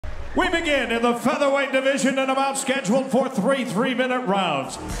We begin in the featherweight division and about scheduled for three 3-minute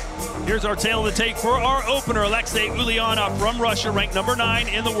rounds. Here's our tail of the tape for our opener, Aleksei Ulianov from Russia, ranked number 9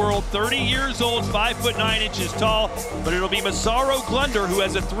 in the world, 30 years old, 5'9" tall, but it'll be Massaro Glunder who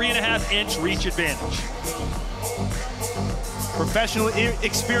has a 3.5-inch reach advantage. Professional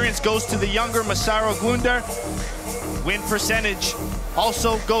experience goes to the younger Massaro Glunder. Win percentage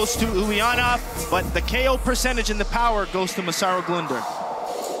also goes to Ulianov, but the KO percentage and the power goes to Massaro Glunder.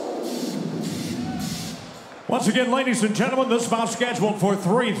 Once again, ladies and gentlemen, this bout scheduled for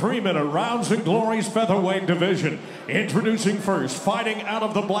three 3-minute rounds in Glory's featherweight division. Introducing first, fighting out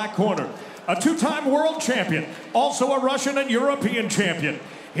of the black corner, a 2-time world champion, also a Russian and European champion.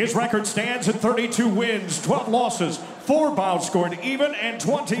 His record stands at 32 wins, 12 losses, 4 bouts scored even, and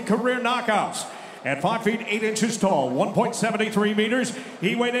 20 career knockouts. At 5 feet 8 inches tall, 1.73 meters,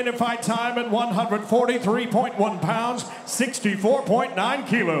 he weighed in at fight time at 143.1 pounds, 64.9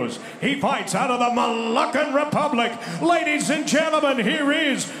 kilos. He fights out of the Moluccan Republic. Ladies and gentlemen, here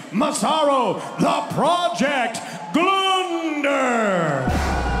is Massaro, the Project Glunder.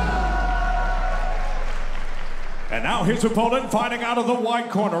 And now his opponent, fighting out of the white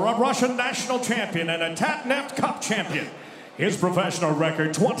corner, a Russian national champion and a Tatneft Cup champion. His professional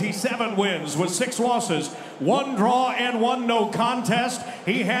record, 27 wins with 6 losses, 1 draw and 1 no contest.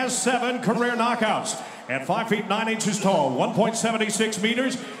 He has 7 career knockouts. At 5 feet 9 inches tall, 1.76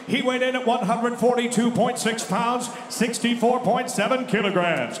 meters, he weighed in at 142.6 pounds, 64.7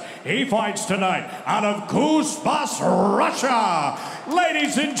 kilograms. He fights tonight out of Kuzbas, Russia.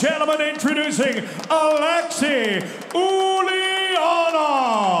 Ladies and gentlemen, introducing Aleksei Ulianov.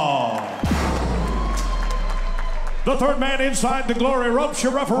 The third man inside the Glory ropes,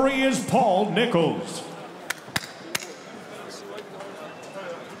 your referee is Paul Nichols.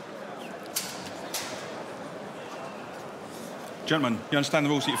 Gentlemen, you understand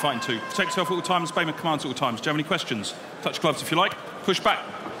the rules that you're fighting to. Protect yourself at all times, obey my commands at all times. Do you have any questions? Touch gloves if you like. Push back.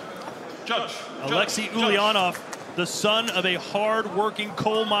 Judge. Aleksei Ulianov, the son of a hard-working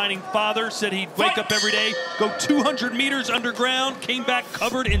coal mining father, said he'd wake up every day, go 200 meters underground, came back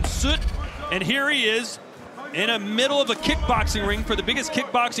covered in soot, and here he is, in the middle of a kickboxing ring for the biggest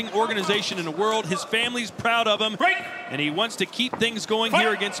kickboxing organization in the world. His family's proud of him, and he wants to keep things going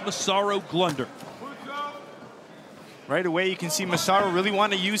here against Massaro Glunder. Right away, you can see Massaro really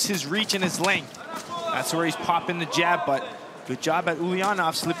want to use his reach and his length. That's where he's popping the jab, but good job at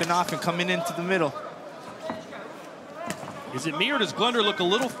Ulianov slipping off and coming into the middle. Is it me, or does Glunder look a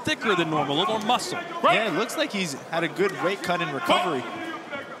little thicker than normal, a little more muscle? Yeah, it looks like he's had a good weight cut in recovery.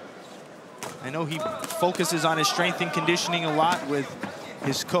 I know he focuses on his strength and conditioning a lot with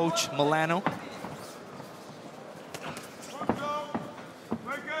his coach, Milano.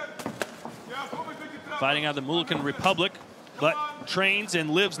 Fighting out of the Moluccan Republic, but trains and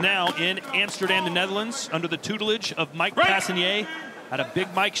lives now in Amsterdam, the Netherlands, under the tutelage of Mike Passanier at a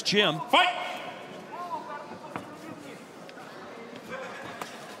Big Mike's gym.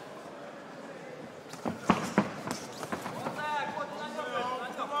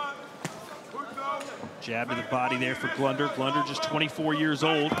 Jab to the body there for Glunder. Glunder, just 24 years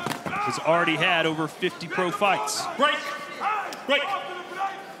old, has already had over 50 pro fights.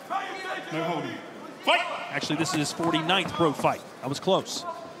 No holding. Actually, this is his 49th pro fight. I was close.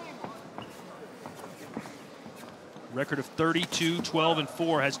 Record of 32, 12, and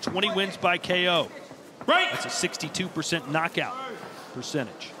 4. Has 20 wins by KO. That's a 62% knockout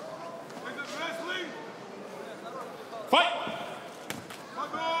percentage.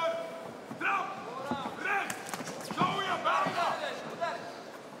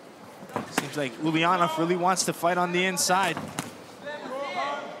 Seems like Ulianov really wants to fight on the inside.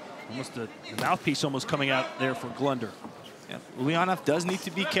 Almost the mouthpiece almost coming out there for Glunder. Yeah, Ulianov does need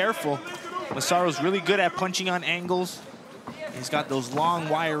to be careful. Massaro's really good at punching on angles. He's got those long,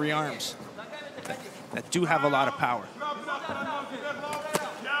 wiry arms that do have a lot of power.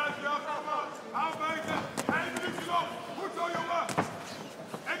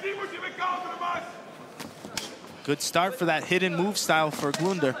 Good start for that hidden move style for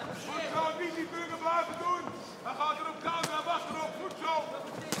Glunder.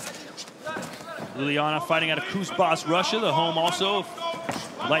 Ulianov fighting out of Kuzbas, Russia, the home also of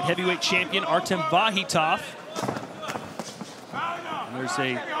light heavyweight champion Artem Vakhitov. And there's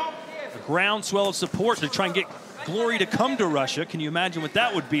a groundswell of support to try and get Glory to come to Russia. Can you imagine what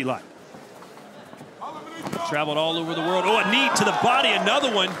that would be like? Traveled all over the world. Oh, a knee to the body,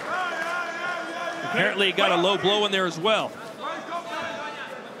 another one. Apparently he got a low blow in there as well.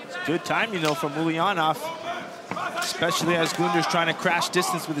 It's good time, you know, from Ulianov, especially as Glunder's trying to crash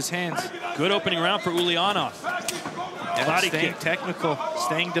distance with his hands. Good opening round for Ulianov. Yeah, staying technical,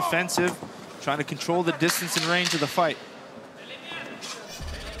 staying defensive, trying to control the distance and range of the fight.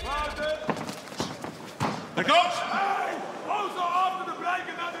 The coach.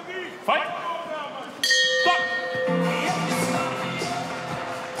 Fight. Stop.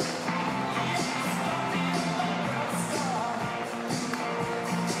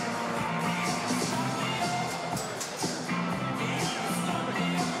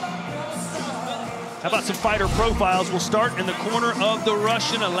 How about some fighter profiles? We'll start in the corner of the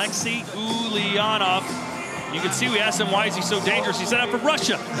Russian, Aleksei Ulianov. You can see we asked him, why is he so dangerous? He said, I'm from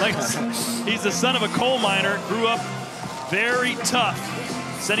Russia. Like, he's the son of a coal miner, grew up very tough.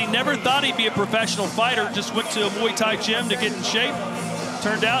 Said he never thought he'd be a professional fighter, just went to a Muay Thai gym to get in shape.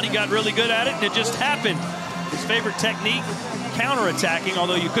 Turned out he got really good at it, and it just happened. His favorite technique, counterattacking,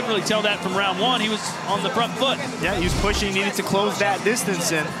 although you couldn't really tell that from round one. He was on the front foot. Yeah, he was pushing, needed to close that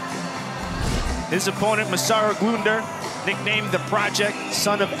distance in. His opponent, Massaro Glunder, nicknamed The Project,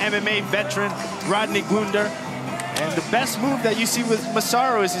 son of MMA veteran Rodney Glunder. And the best move that you see with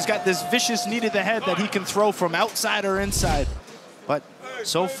Massaro is he's got this vicious knee to the head that he can throw from outside or inside. But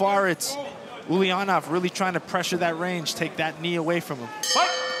so far, it's Ulianov really trying to pressure that range, take that knee away from him.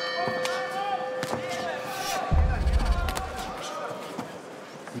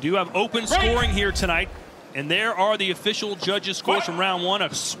 We do have open scoring here tonight. And there are the official judges' scores from round one.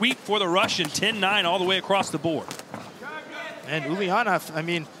 A sweep for the Russian, 10-9 all the way across the board. And Ulianov, I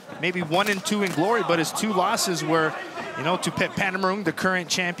mean, maybe 1 and 2 in glory, but his 2 losses were, you know, to Panamurung, the current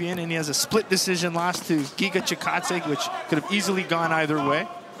champion, and he has a split decision loss to Giga Chikadze, which could have easily gone either way.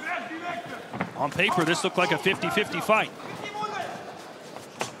 On paper, this looked like a 50-50 fight.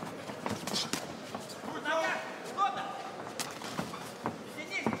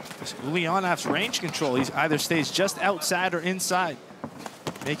 Ulianov's range control, he either stays just outside or inside,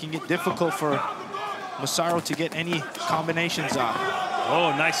 making it difficult for Massaro to get any combinations off.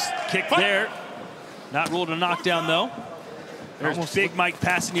 Oh, nice kick there. Not ruled a knockdown, though. There's big Mike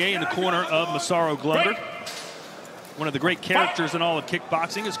Passinier in the corner of Massaro Glunder. One of the great characters in all of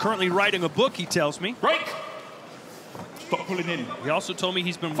kickboxing, is currently writing a book, he tells me. Stop pulling in. He also told me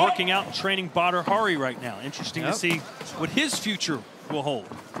he's been working out and training Badr Hari right now. Interesting to see what his future will hold.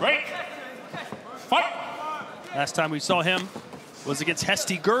 Last time we saw him was against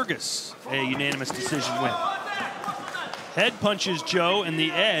Hesti Gerges, a unanimous decision win. Head punches Joe, and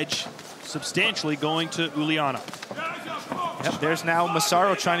the edge substantially going to Ulianov. Yep, there's now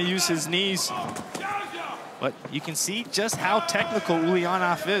Massaro trying to use his knees. But you can see just how technical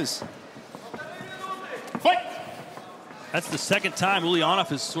Ulianov is. That's the second time Ulianov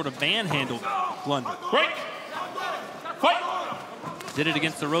has sort of manhandled Glunder. Did it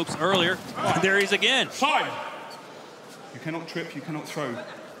against the ropes earlier. There he is again. Time. You cannot trip, you cannot throw.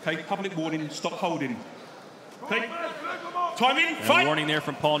 Okay, public warning, stop holding. Okay, timing, fight. Warning there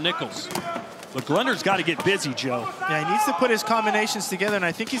from Paul Nichols. But Glunder's got to get busy, Joe. Yeah, he needs to put his combinations together, and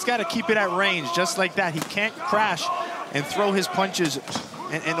I think he's got to keep it at range, just like that. He can't crash and throw his punches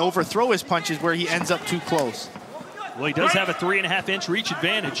and overthrow his punches where he ends up too close. Well, he does have a 3.5-inch reach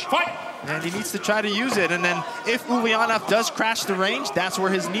advantage. And he needs to try to use it. And then if Ulianov does crash the range, that's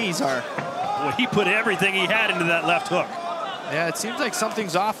where his knees are. Well, he put everything he had into that left hook. Yeah, it seems like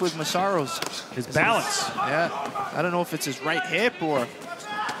something's off with Massaro's. His balance. Yeah, I don't know if it's his right hip or...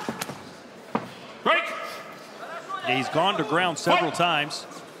 Yeah, he's gone to ground several times.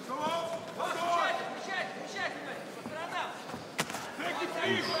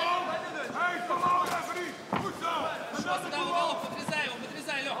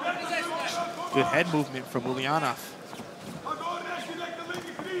 Good head movement from Ulianov.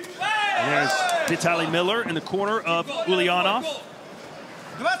 And there's Vitaly Miller in the corner of Ulianov.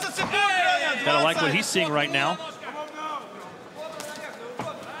 Gotta like what he's seeing right now.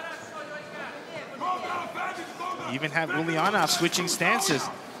 You even have Ulianov switching stances.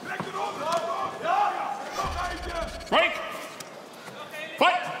 Break.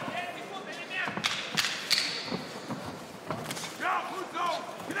 Fight.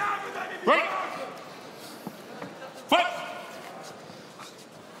 Break. Fight.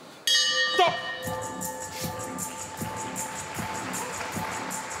 Stop.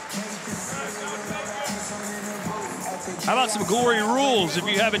 How about some gory rules? If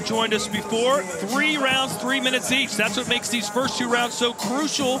you haven't joined us before, 3 rounds, 3 minutes each. That's what makes these first 2 rounds so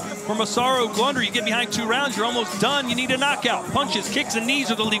crucial for Massaro Glunder. You get behind 2 rounds, you're almost done. You need a knockout. Punches, kicks, and knees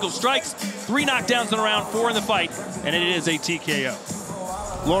are the legal strikes. 3 knockdowns in a round, 4 in the fight, and it is a TKO.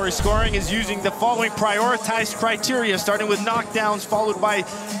 Glory Scoring is using the following prioritized criteria, starting with knockdowns, followed by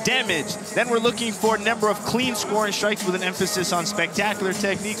damage. Then we're looking for number of clean scoring strikes with an emphasis on spectacular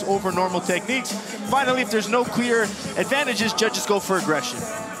techniques over normal techniques. Finally, if there's no clear advantages, judges go for aggression.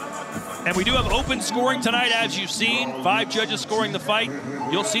 And we do have open scoring tonight, as you've seen. 5 judges scoring the fight.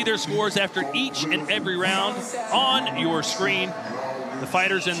 You'll see their scores after each and every round on your screen. The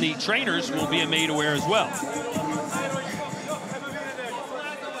fighters and the trainers will be made aware as well.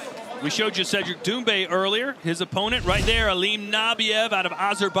 We showed you Cedric Doumbé earlier. His opponent right there, Alim Nabiev out of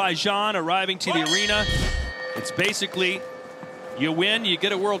Azerbaijan, arriving to the arena. It's basically, you win, you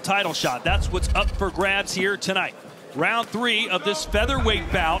get a world title shot. That's what's up for grabs here tonight. Round 3 of this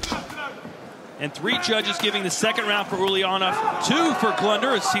featherweight bout. And 3 judges giving the second round for Ulianov, 2 for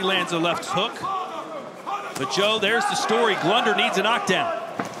Glunder as he lands a left hook. But Joe, there's the story. Glunder needs a knockdown.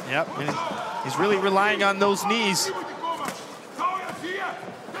 Yep, and he's really relying on those knees.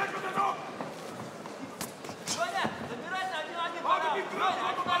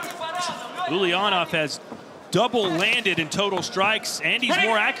 Ulianov has double landed in total strikes, and he's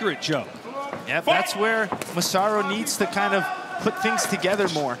more accurate, Joe. Yep, that's where Massaro needs to kind of put things together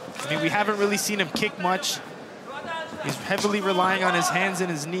more. I mean, we haven't really seen him kick much. He's heavily relying on his hands and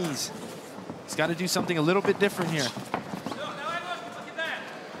his knees. He's got to do something a little bit different here.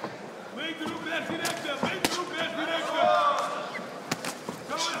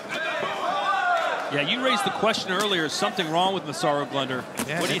 Yeah, you raised the question earlier, is something wrong with Massaro Glunder?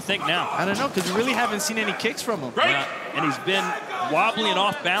 Yeah, what do you think now? I don't know, because we really haven't seen any kicks from him. Yeah, and he's been wobbly and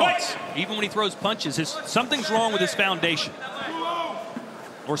off balance. Even when he throws punches, something's wrong with his foundation.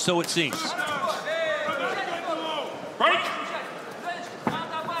 Or so it seems.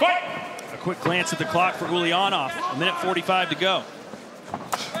 A quick glance at the clock for Ulianov. 1:45 to go.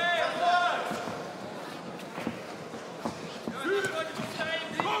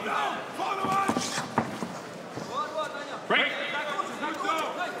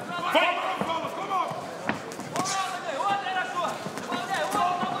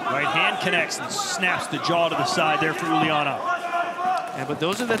 Right hand connects and snaps the jaw to the side there for Ulianov. Yeah, but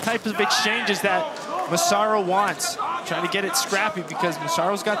those are the type of exchanges that Massaro wants. Trying to get it scrappy, because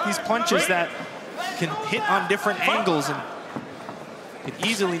Massaro's got these punches that can hit on different angles and can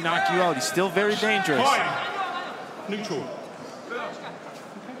easily knock you out. He's still very dangerous. Neutral.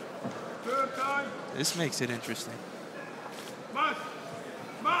 This makes it interesting.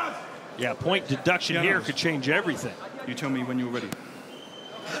 Yeah, point deduction here could change everything. You tell me when you're ready.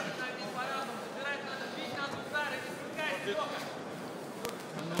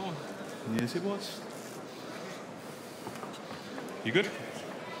 Yes, it was. You good?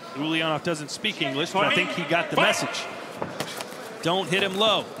 Ulianov doesn't speak English, but I think he got the message. Don't hit him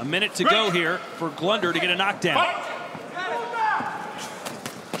low. A minute to go here for Glunder to get a knockdown.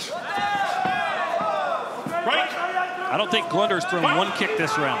 I don't think Glunder's thrown one kick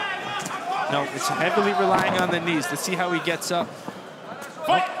this round. No, it's heavily relying on the knees. Let's see how he gets up.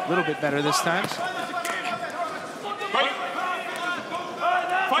 Oh, a little bit better this time.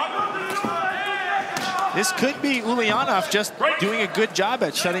 This could be Ulianov just doing a good job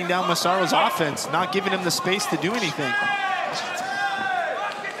at shutting down Massaro's offense, not giving him the space to do anything.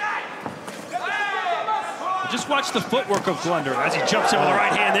 Just watch the footwork of Glunder as he jumps in with the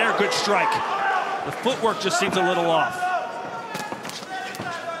right hand there. Good strike. The footwork just seems a little off.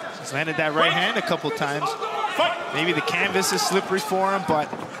 He's landed that right hand a couple times. Maybe the canvas is slippery for him,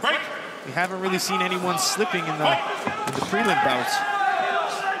 but we haven't really seen anyone slipping in the prelim bouts.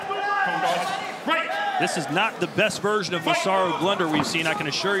 This is not the best version of Massaro Glunder we've seen, I can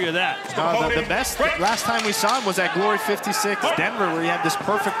assure you that. No, the best last time we saw him was at Glory 56 Denver, where he had this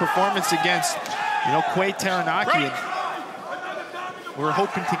perfect performance against, you know, Quay Taranaki. And we're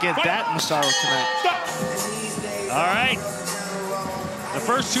hoping to get that Massaro tonight. All right. The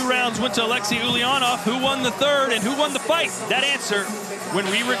first 2 rounds went to Aleksei Ulianov. Who won the third and who won the fight? That answer when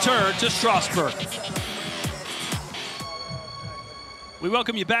we return to Strasbourg. We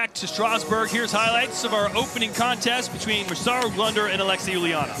welcome you back to Strasbourg. Here's highlights of our opening contest between Massaro Glunder and Aleksei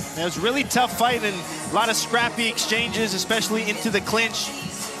Ulianov. It was a really tough fight and a lot of scrappy exchanges, especially into the clinch.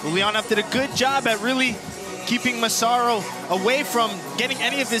 Ulianov did a good job at really keeping Massaro away from getting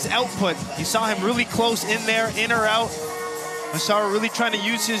any of his output. You saw him really close in there, in or out. Massaro really trying to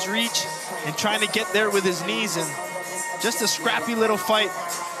use his reach and trying to get there with his knees, and just a scrappy little fight.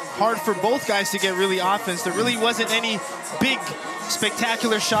 Hard for both guys to get really offense. There really wasn't any big,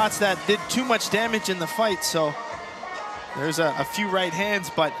 spectacular shots that did too much damage in the fight, so there's a few right hands,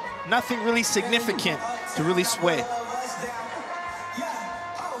 but nothing really significant to really sway.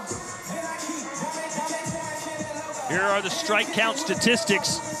 Here are the strike count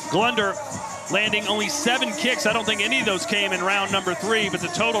statistics. Glunder landing only 7 kicks. I don't think any of those came in round number 3, but the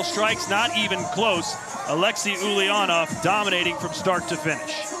total strikes not even close. Aleksei Ulianov dominating from start to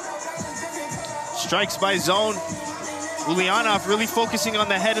finish. Strikes by zone. Ulianov really focusing on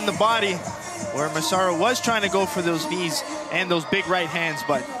the head and the body, where Massaro was trying to go for those knees and those big right hands,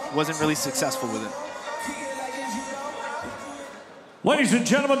 but wasn't really successful with it. Ladies and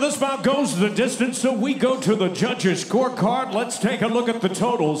gentlemen, this bout goes the distance, so we go to the judges' scorecard. Let's take a look at the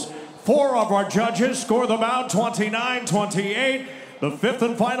totals. 4 of our judges score the bout 29-28. The 5th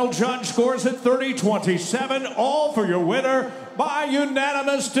and final judge scores it 30-27. All for your winner by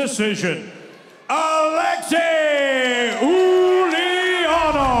unanimous decision, Aleksei Ulianov.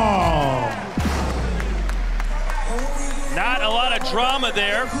 Not a lot of drama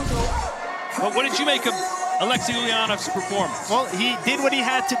there, but what did you make of Aleksei Ulianov's performance? Well, he did what he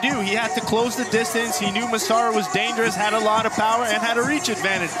had to do. He had to close the distance. He knew Massaro was dangerous, had a lot of power, and had a reach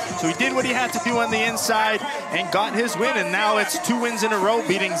advantage. So he did what he had to do on the inside and got his win. And now it's 2 wins in a row,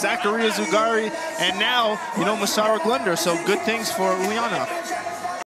 beating Zakaria Zugari and now, Massaro Glunder. So good things for Ulianov.